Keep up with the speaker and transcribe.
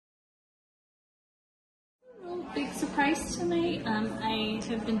no big surprise tonight. I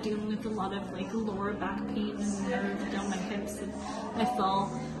have been dealing with a lot of like lower back pain and nerve down my hips, and I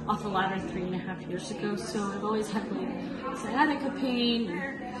fell off a ladder 3.5 years ago. So I've always had like sciatica pain,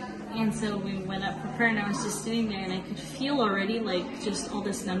 and so we went up for prayer, and I was just sitting there, and I could feel already like just all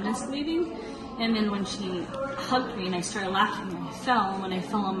this numbness leaving. And then when she hugged me and I started laughing, I fell. And when I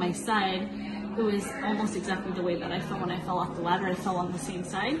fell on my side, it was almost exactly the way that I fell when I fell off the ladder. I fell on the same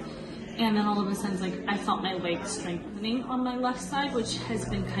side. And then all of a sudden, like, I felt my leg strengthening on my left side, which has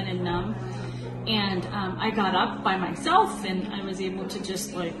been kind of numb. And I got up by myself, and I was able to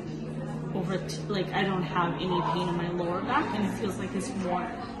just like I don't have any pain in my lower back, and it feels like it's more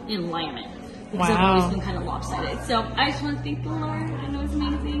in alignment. Because I've always been kind of lopsided. So I just want to thank the Lord, and it was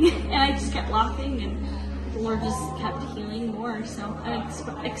amazing. And I just kept laughing, and the Lord just kept healing more. So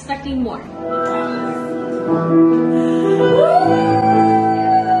I'm expecting more.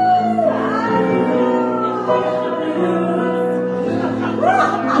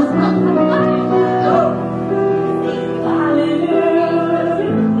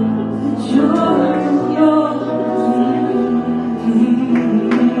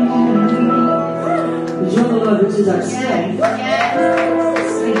 Which is our strength.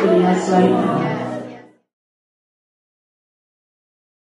 Strengthening us right now.